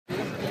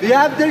We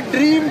have the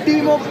dream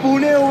team of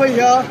Pune over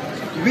here.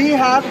 We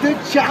have the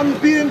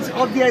champions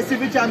of the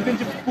SFA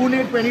Championship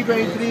Pune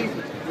 2023.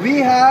 We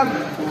have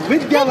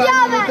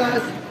𝐕𝐢𝐝𝐲𝐚 with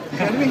us.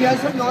 Can we hear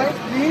some noise,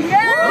 please?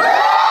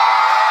 Yeah.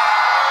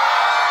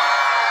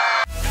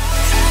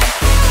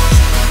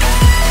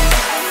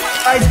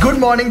 Guys, good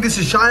morning. This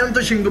is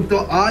Sayanta 𝐕𝐢𝐝𝐲𝐚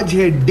𝐕𝐚𝐥𝐥𝐞𝐲 आज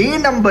है day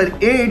number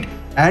 8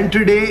 and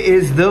today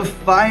is the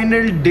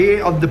final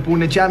day of the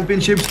Pune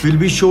Championships. We'll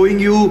be showing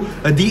you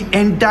the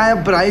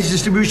entire prize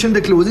distribution,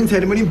 the closing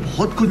ceremony.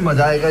 बहुत कुछ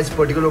मजा आएगा इस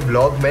particular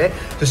vlog में.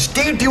 So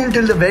stay tuned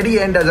till the very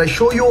end as I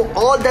show you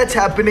all that's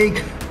happening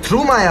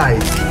through my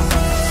eyes.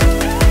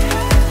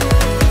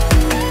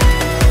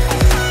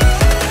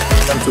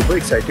 I'm super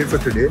excited for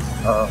today.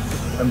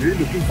 I'm really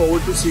looking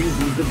forward to seeing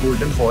who's the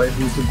golden boy,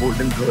 who's the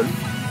golden girl.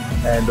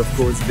 And of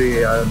course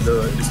they are the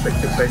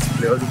respective best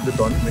players of the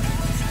tournament.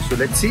 So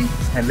let's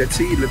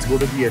go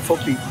to the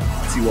FOP,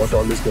 see what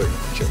all is going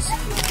on. Cheers.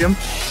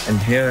 And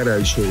here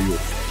I'll show you.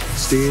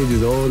 Stage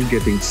is all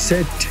getting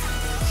set.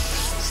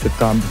 It's the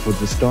calm before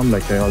the storm,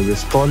 like I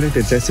always call it.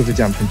 It's SFA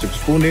Championships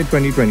Pune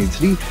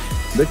 2023.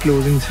 The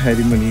closing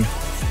ceremony.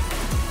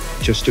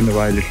 Just in a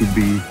while it will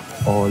be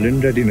all in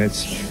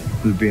readiness.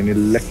 It will be an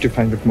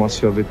electrifying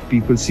atmosphere with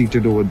people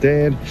seated over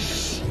there.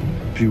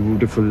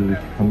 Beautiful.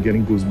 I'm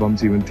getting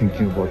goosebumps even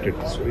thinking about it.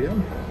 So yeah,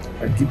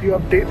 I'll keep you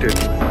updated.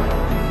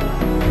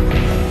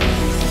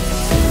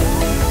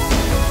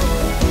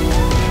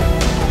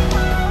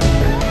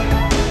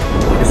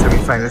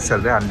 Semi-finals chal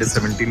rahe under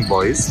 17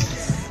 boys,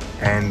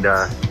 and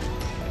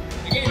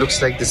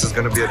looks like this is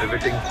going to be a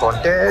riveting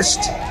contest.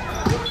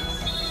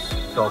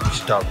 Top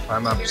stuff.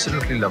 I'm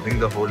absolutely loving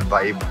the whole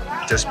vibe.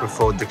 Just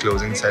before the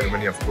closing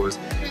ceremony, of course,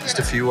 just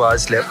a few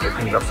hours left. I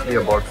think roughly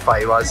about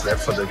 5 hours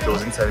left for the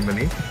closing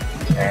ceremony.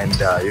 And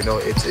you know,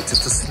 it's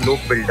a slow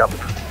build up.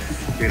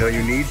 You know,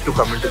 you need to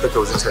come into the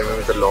closing ceremony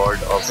with a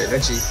lot of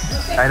energy.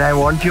 And I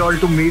want you all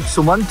to meet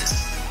Sumant.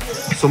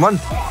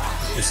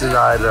 This is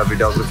our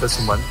videographer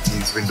Sumant.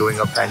 He's been doing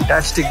a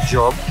fantastic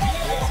job.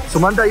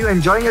 Sumant, are you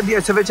enjoying at the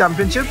SFA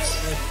Championships?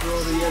 Yes, bro,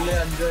 really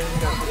enjoying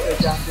the SFA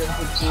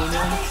Championships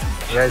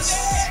Pune. Yes,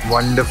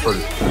 wonderful.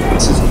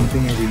 This is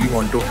something I really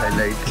want to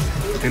highlight.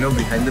 You know,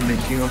 behind the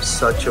making of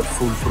such a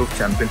foolproof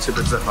championship,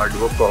 it's the hard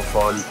work of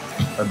all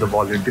the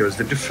volunteers,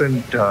 the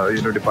different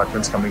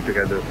departments coming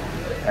together,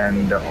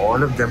 and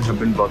all of them have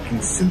been working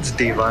since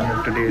day 1,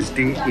 and today is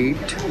day 8.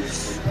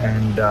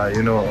 And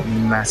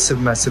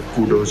massive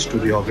kudos to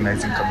the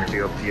organizing committee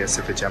of the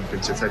SFA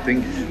Championships. I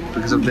think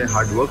because of their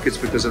hard work, it's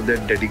because of their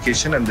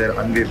dedication and their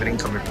unwavering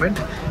commitment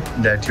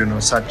that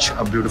such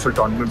a beautiful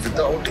tournament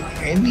without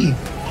any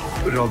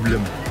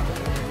problem.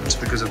 It's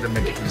because of their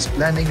meticulous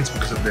planning, it's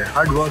because of their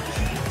hard work,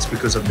 it's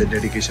because of their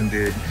dedication.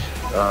 They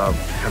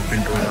have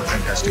been doing a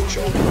fantastic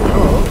job.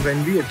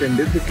 When we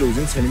attended the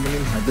closing ceremony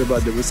in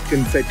Hyderabad, there was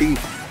confetti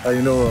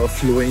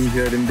flowing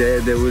here and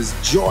there. There was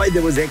joy,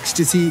 there was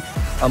ecstasy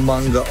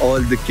among all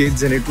the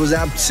kids, and it was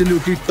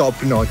absolutely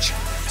top notch.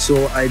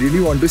 So I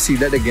really want to see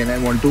that again. I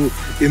want to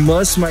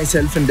immerse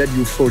myself in that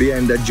euphoria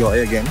and that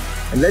joy again.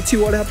 And let's see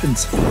what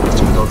happens.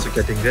 We're also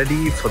getting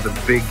ready for the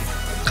big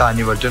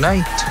carnival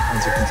tonight.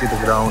 As you can see,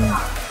 the ground,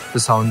 the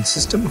sound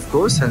system, of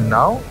course, and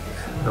now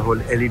the whole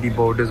LED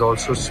board is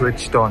also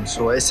switched on.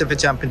 So SFA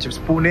Championships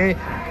Pune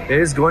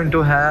is going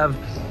to have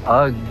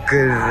a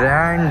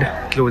grand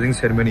closing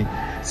ceremony.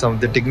 Some of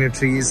the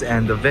dignitaries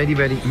and the very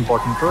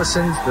important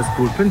persons, the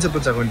school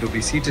principals, are going to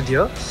be seated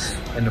here,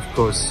 and of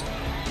course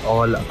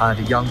all our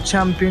young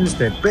champions,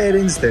 their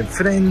parents, their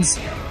friends,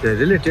 their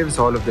relatives,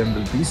 all of them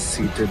will be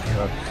seated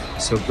here.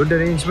 So good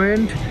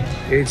arrangement.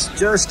 It's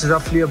just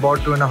roughly about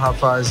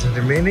 2.5 hours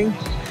remaining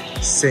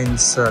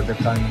since the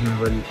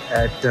carnival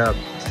at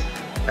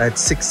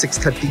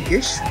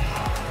 6:30ish.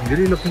 I'm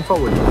really looking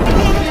forward.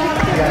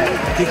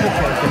 Yeah, take a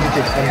photo. Can you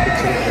take some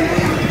pictures?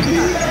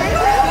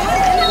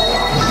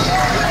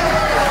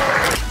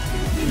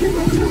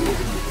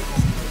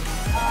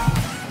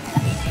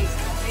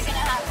 We're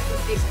gonna have a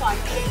big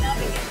party in our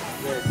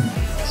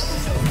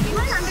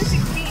Even under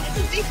 16, it's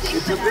a big thing.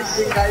 It's a big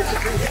thing, guys.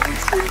 It's a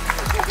huge thing.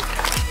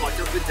 I caught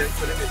up with them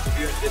for an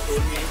interview and they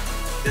told me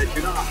that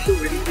after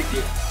winning the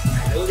game,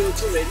 I was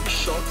also very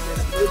shocked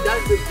with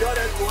that picture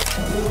and what.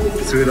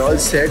 So we're all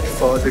set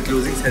for the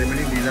closing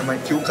ceremony. These are my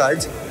cue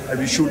cards. I'll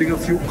be shooting a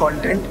few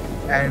content,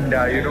 and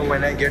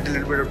when I get a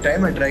little bit of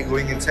time, I try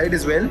going inside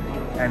as well,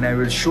 and I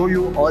will show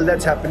you all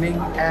that's happening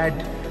at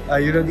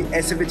the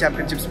SFA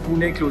Championships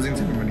Pune closing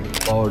ceremony.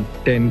 About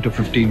 10 to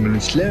 15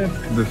 minutes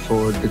left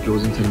before the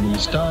closing ceremony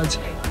starts.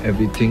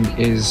 Everything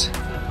is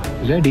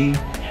ready.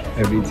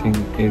 Everything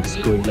is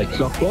going like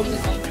clockwork.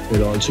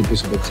 We're all super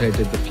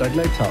excited. The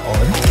floodlights are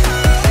on.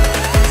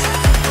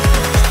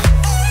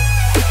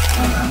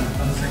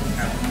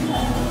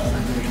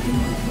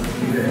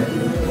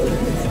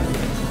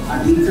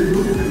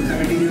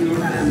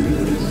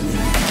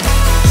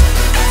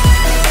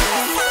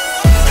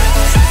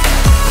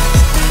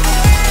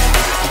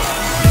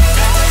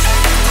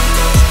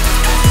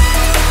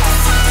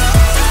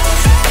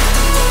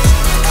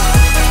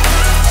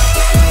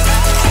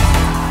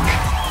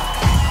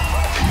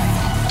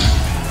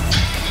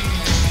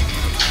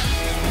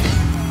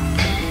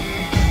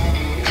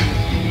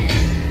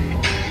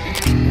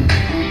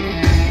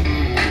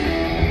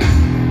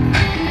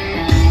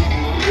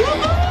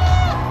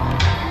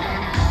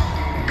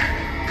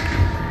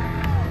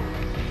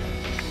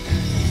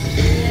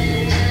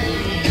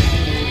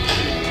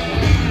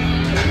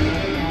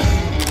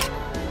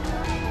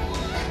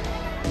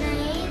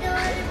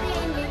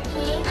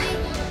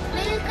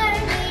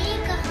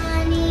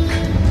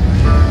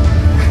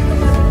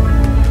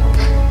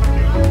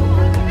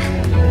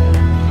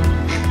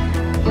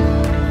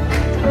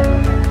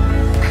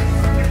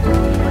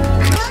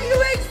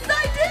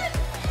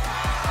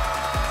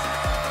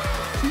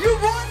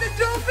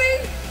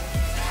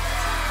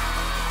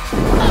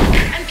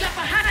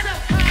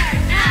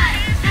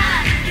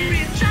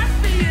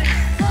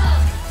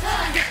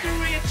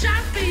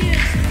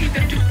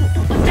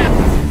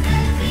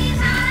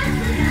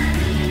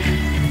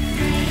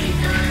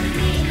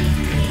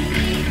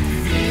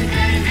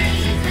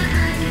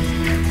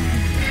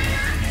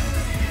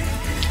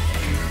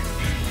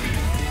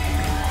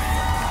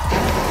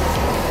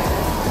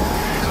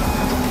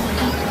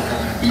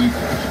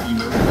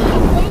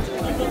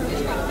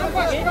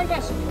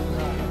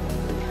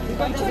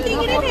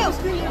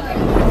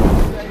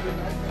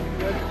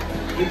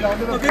 Big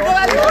round of applause.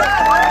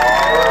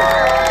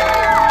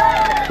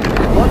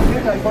 What's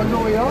this taekwondo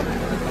over here?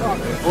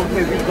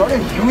 Okay, we've got a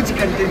huge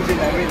contingent.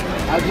 I mean,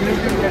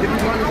 absolutely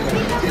incredible.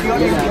 Did you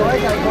all enjoy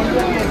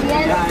taekwondo?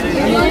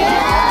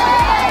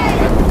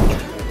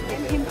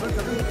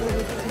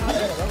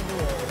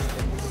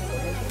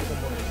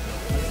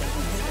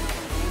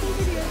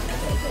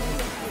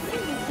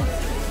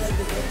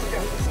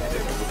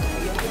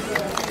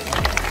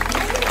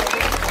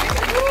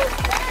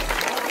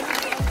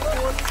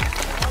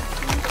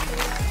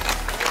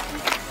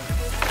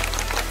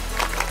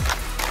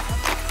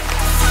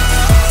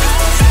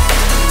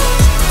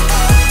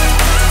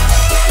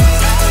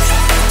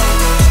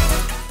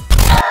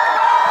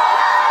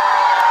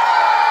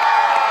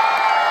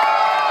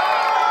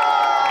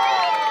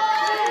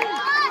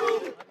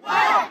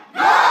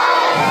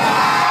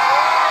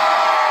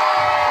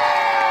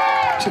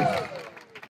 Check.